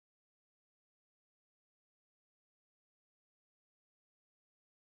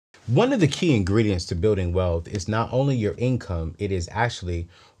One of the key ingredients to building wealth is not only your income, it is actually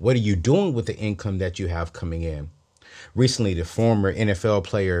what are you doing with the income that you have coming in. Recently, the former NFL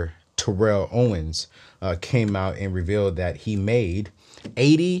player Terrell Owens came out and revealed that he made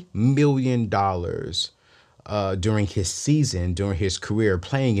 $80 million during his season, during his career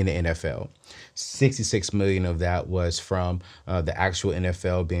playing in the NFL. 66 million of that was from the actual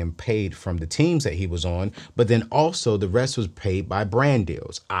NFL being paid from the teams that he was on, but then also the rest was paid by brand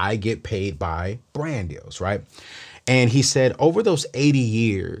deals. I get paid by brand deals, right? And he said over those 80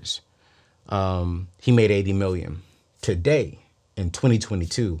 years, he made 80 million. Today, in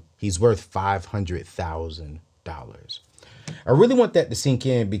 2022, he's worth $500,000. I really want that to sink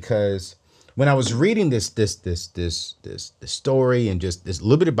in because when I was reading this story and just this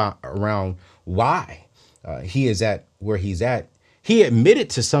little bit about around why he is at where he's at, he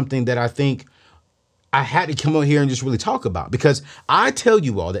admitted to something that I think I had to come on here and just really talk about, because I tell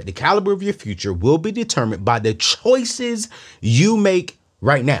you all that the caliber of your future will be determined by the choices you make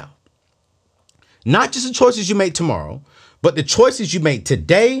right now. Not just the choices you make tomorrow, but the choices you make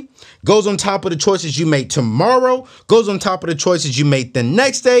today goes on top of the choices you make tomorrow, goes on top of the choices you make the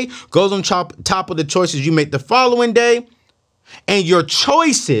next day, goes on top of the choices you make the following day. And your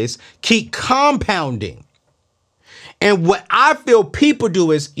choices keep compounding. And what I feel people do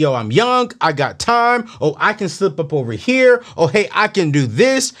is, yo, I'm young, I got time. Oh, I can slip up over here. Oh, hey, I can do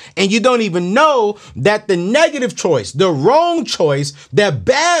this. And you don't even know that the negative choice, the wrong choice, that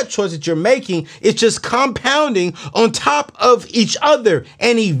bad choice that you're making is just compounding on top of each other.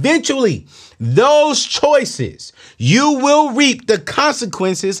 And eventually, those choices, you will reap the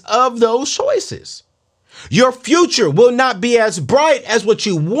consequences of those choices. Your future will not be as bright as what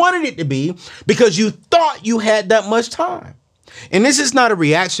you wanted it to be because you thought you had that much time. And this is not a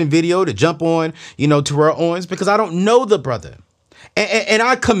reaction video to jump on, Terrell Owens, because I don't know the brother. And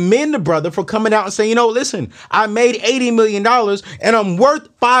I commend the brother for coming out and saying, listen, I made $80 million and I'm worth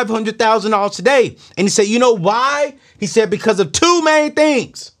 $500,000 today. And he said, you know why? He said, because of two main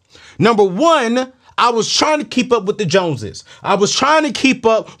things. Number one, I was trying to keep up with the Joneses. I was trying to keep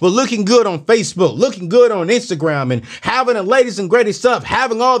up with looking good on Facebook, looking good on Instagram, and having the latest and greatest stuff,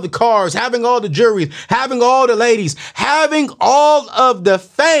 having all the cars, having all the jewelry, having all the ladies, having all of the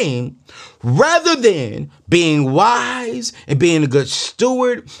fame, rather than being wise and being a good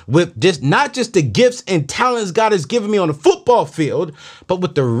steward with just not just the gifts and talents God has given me on the football field, but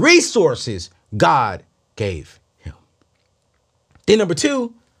with the resources God gave him. Then number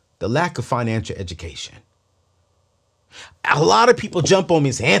two, the lack of financial education. A lot of people jump on me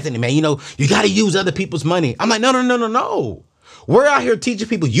and say, Anthony, man, you got to use other people's money. I'm like, no. We're out here teaching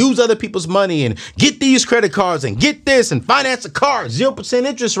people use other people's money and get these credit cards and get this and finance a car, 0%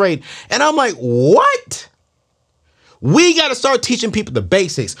 interest rate. And I'm like, what? We got to start teaching people the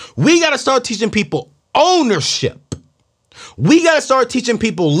basics. We got to start teaching people ownership. We got to start teaching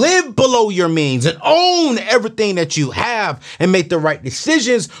people live below your means and own everything that you have and make the right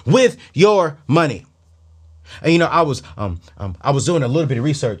decisions with your money. And, I was doing a little bit of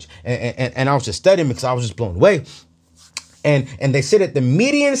research and I was just studying because I was just blown away. And they said that the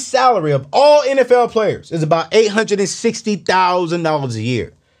median salary of all NFL players is about $860,000 a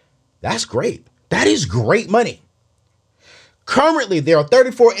year. That's great. That is great money. Currently, there are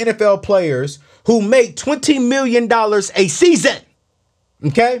 34 NFL players who make $20 million a season.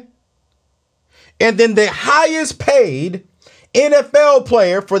 Okay? And then the highest paid NFL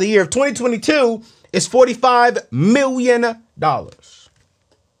player for the year of 2022 is $45 million.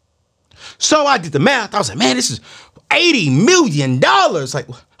 So I did the math. I was like, man, this is $80 million.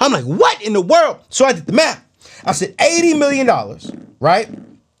 I'm like, what in the world? So I did the math. I said $80 million, right?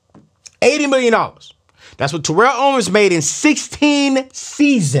 $80 million. That's what Terrell Owens made in 16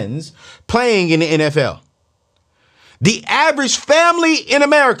 seasons playing in the NFL. The average family in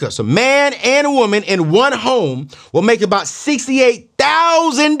America, so man and a woman in one home, will make about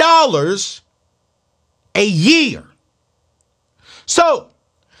 $68,000 a year. So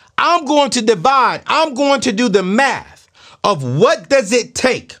I'm going to do the math of what does it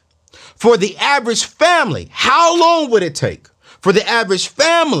take for the average family. How long would it take for the average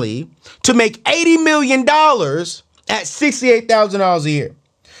family to make $80 million at $68,000 a year?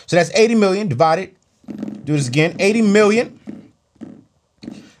 So that's 80 million divided. Do this again. 80 million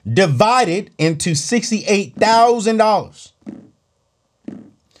divided into $68,000.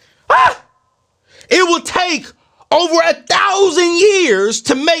 It will take over 1,000 years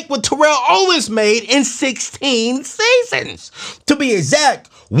to make what Terrell Owens made in 16 seasons. To be exact,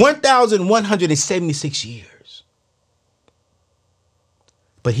 1,176 years.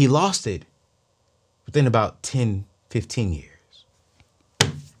 But he lost it within about 10, 15 years.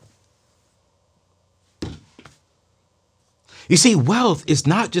 You see, wealth is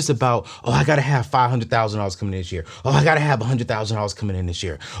not just about, oh, I got to have $500,000 coming in this year. Oh, I got to have $100,000 coming in this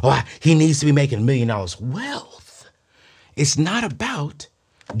year. Oh, he needs to be making $1 million. Wealth is not about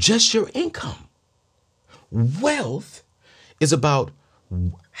just your income. Wealth is about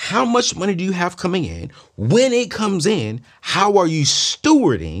how much money do you have coming in? When it comes in, how are you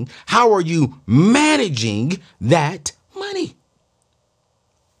stewarding? How are you managing that money?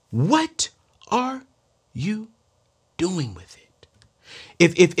 What are you doing with it?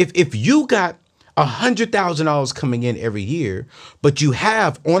 If you got $100,000 coming in every year, but you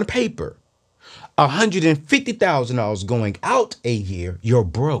have on paper $150,000 going out a year, you're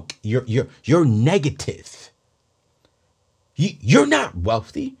broke. You're negative. You're not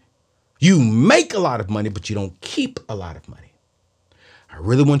wealthy. You make a lot of money, but you don't keep a lot of money. I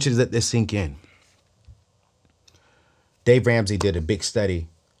really want you to let this sink in. Dave Ramsey did a big study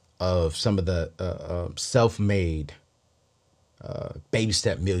of some of the self-made baby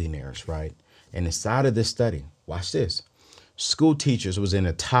step millionaires, right? And inside of this study, watch this. School teachers was in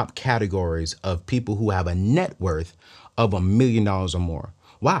the top categories of people who have a net worth of $1 million or more.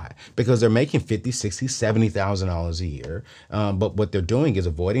 Why? Because they're making $50,000, $60,000, $70,000 a year. But what they're doing is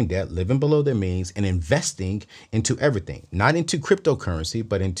avoiding debt, living below their means, and investing into everything. Not into cryptocurrency,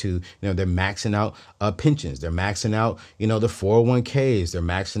 but into, they're maxing out pensions. They're maxing out, the 401ks. They're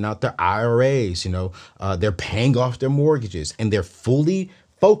maxing out their IRAs. They're paying off their mortgages, and they're fully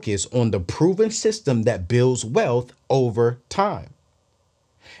focused on the proven system that builds wealth over time.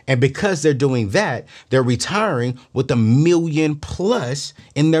 And because they're doing that, they're retiring with $1 million plus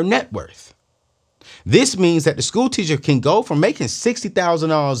in their net worth. This means that the school teacher can go from making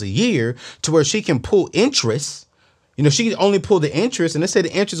 $60,000 a year to where she can pull interest. She can only pull the interest. And let's say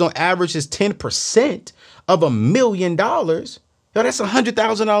the interest on average is 10% of $1 million. That's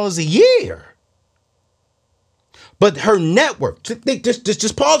 $100,000 a year. But her net worth,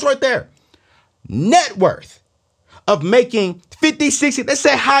 just pause right there. Net worth of making 50, 60, let's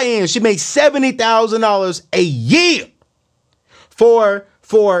say high end, she makes $70,000 a year for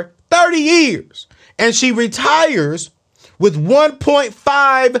 30 years. And she retires with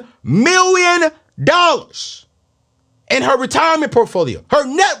 $1.5 million in her retirement portfolio. Her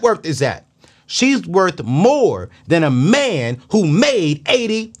net worth is that. She's worth more than a man who made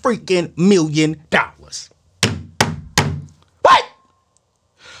 $80 freaking million. What?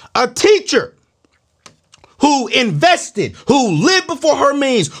 A teacher who invested, who lived before her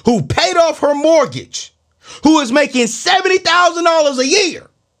means, who paid off her mortgage, who is making $70,000 a year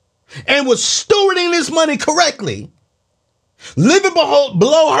and was stewarding this money correctly, living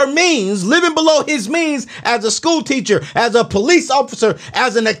below her means, living below his means as a school teacher, as a police officer,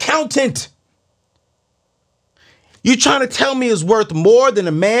 as an accountant. You trying to tell me is worth more than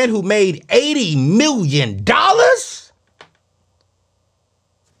a man who made $80 million?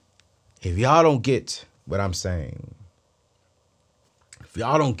 If y'all don't get what I'm saying,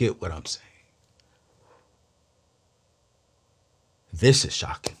 this is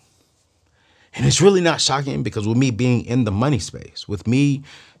shocking. And it's really not shocking because with me being in the money space, with me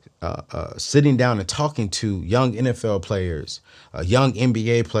sitting down and talking to young NFL players, young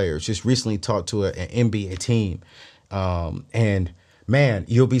NBA players, just recently talked to an NBA team. And man,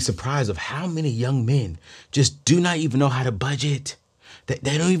 you'll be surprised of how many young men just do not even know how to budget.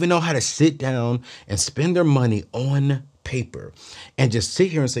 They don't even know how to sit down and spend their money on paper and just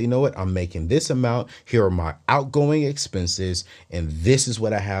sit here and say, you know what, I'm making this amount. Here are my outgoing expenses. And this is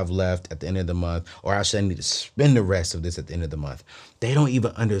what I have left at the end of the month. Or actually, I need to spend the rest of this at the end of the month. They don't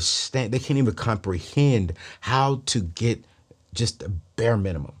even understand. They can't even comprehend how to get just the bare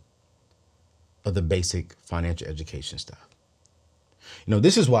minimum of the basic financial education stuff.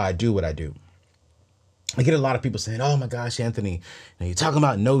 This is why I do what I do. I get a lot of people saying, oh my gosh, Anthony, you're talking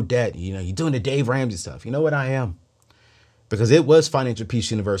about no debt. You're doing the Dave Ramsey stuff. You know what I am? Because it was Financial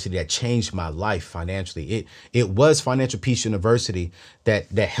Peace University that changed my life financially. It was Financial Peace University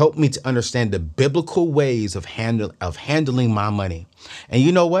that helped me to understand the biblical ways of handling my money. And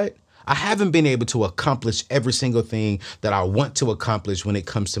you know what? I haven't been able to accomplish every single thing that I want to accomplish when it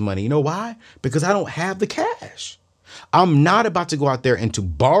comes to money. You know why? Because I don't have the cash. I'm not about to go out there and to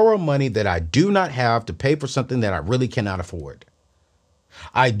borrow money that I do not have to pay for something that I really cannot afford.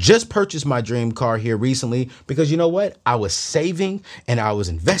 I just purchased my dream car here recently because you know what? I was saving and I was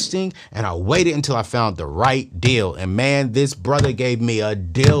investing and I waited until I found the right deal. And man, this brother gave me a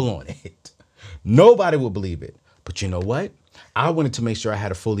deal on it. Nobody will believe it. But you know what? I wanted to make sure I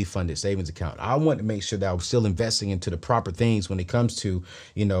had a fully funded savings account. I wanted to make sure that I was still investing into the proper things when it comes to,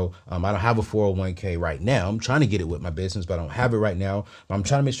 I don't have a 401k right now. I'm trying to get it with my business, but I don't have it right now. But I'm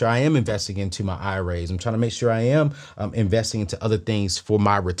trying to make sure I am investing into my IRAs. I'm trying to make sure I am investing into other things for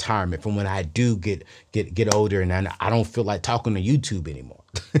my retirement, from when I do get older and I don't feel like talking to YouTube anymore.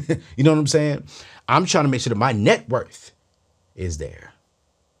 You know what I'm saying? I'm trying to make sure that my net worth is there,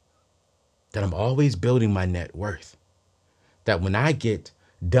 that I'm always building my net worth, that when I get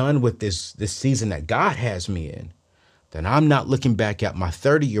done with this season that God has me in, then I'm not looking back at my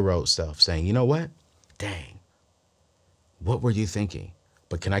 30-year-old self saying, you know what? Dang, what were you thinking?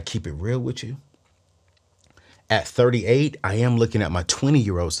 But can I keep it real with you? At 38, I am looking at my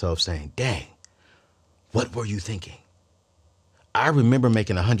 20-year-old self saying, dang, what were you thinking? I remember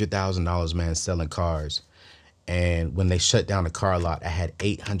making $100,000, man, selling cars. And when they shut down the car lot, I had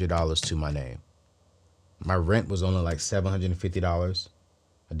 $800 to my name. My rent was only like $750.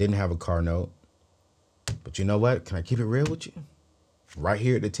 I didn't have a car note. But you know what? Can I keep it real with you? Right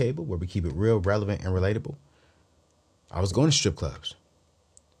here at the table where we keep it real, relevant, and relatable. I was going to strip clubs.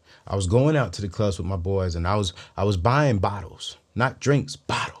 I was going out to the clubs with my boys, and I was buying bottles, not drinks,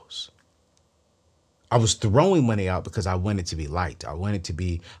 bottles. I was throwing money out because I wanted to be liked. I wanted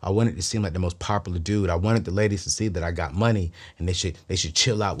to seem like the most popular dude. I wanted the ladies to see that I got money and they should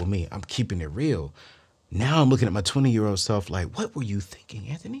chill out with me. I'm keeping it real. Now I'm looking at my 20-year-old self like, what were you thinking,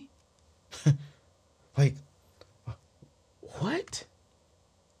 Anthony? Like, what?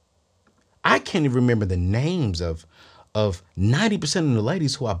 I can't even remember the names of 90% of the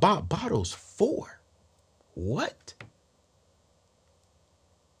ladies who I bought bottles for. What?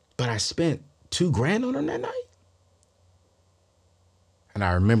 But I spent $2,000 on them that night. And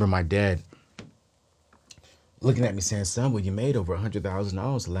I remember my dad looking at me saying, son, well, you made over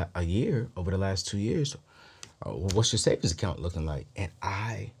 $100,000 a year over the last 2 years. What's your savings account looking like? And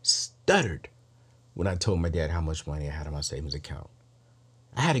I stuttered when I told my dad how much money I had in my savings account.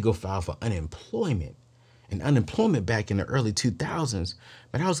 I had to go file for unemployment. And unemployment back in the early 2000s,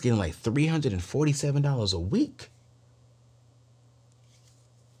 but I was getting like $347 a week.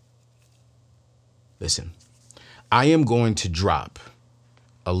 Listen, I am going to drop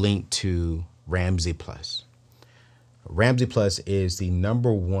a link to Ramsey Plus. Ramsey Plus is the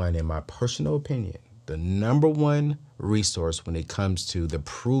 #1, in my personal opinion, the #1 resource when it comes to the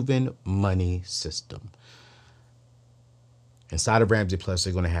proven money system. Inside of Ramsey Plus,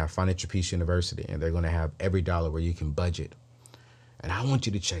 they're going to have Financial Peace University, and they're going to have every dollar where you can budget. And I want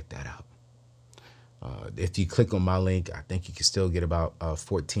you to check that out. If you click on my link, I think you can still get about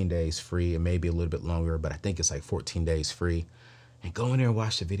 14 days free, and maybe a little bit longer, but I think it's like 14 days free. And go in there and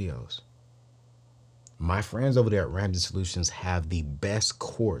watch the videos. My friends over there at Ramsey Solutions have the best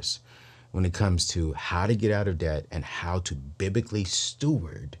course when it comes to how to get out of debt and how to biblically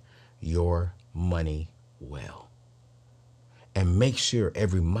steward your money well. And make sure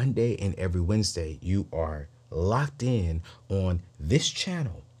every Monday and every Wednesday you are locked in on this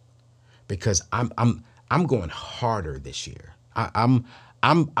channel, because I'm going harder this year. I'm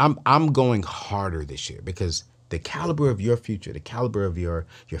going harder this year because the caliber of your future, the caliber of your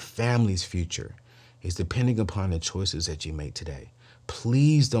family's future is depending upon the choices that you make today.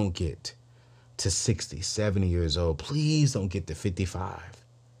 Please don't get to 60, 70 years old. Please don't get to 55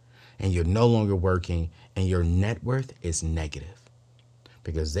 and you're no longer working and your net worth is negative.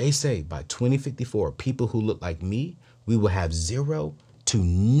 Because they say by 2054, people who look like me, we will have 0 to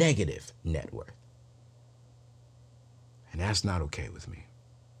negative net worth. And that's not okay with me.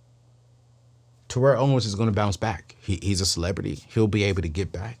 Terrell Owens is going to bounce back. He's a celebrity. He'll be able to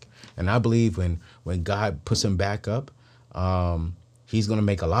get back. And I believe when God puts him back up, he's going to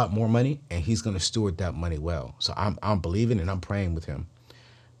make a lot more money and he's going to steward that money well. So I'm believing and I'm praying with him.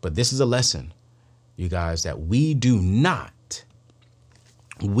 But this is a lesson, you guys, that we do not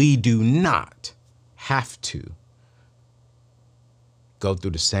have to go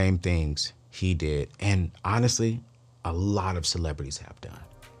through the same things he did. And honestly, a lot of celebrities have done.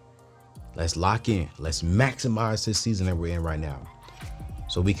 Let's lock in. Let's maximize this season that we're in right now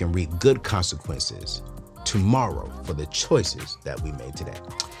so we can reap good consequences tomorrow for the choices that we made today.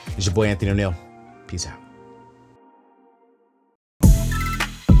 It's your boy, Anthony O'Neill. Peace out.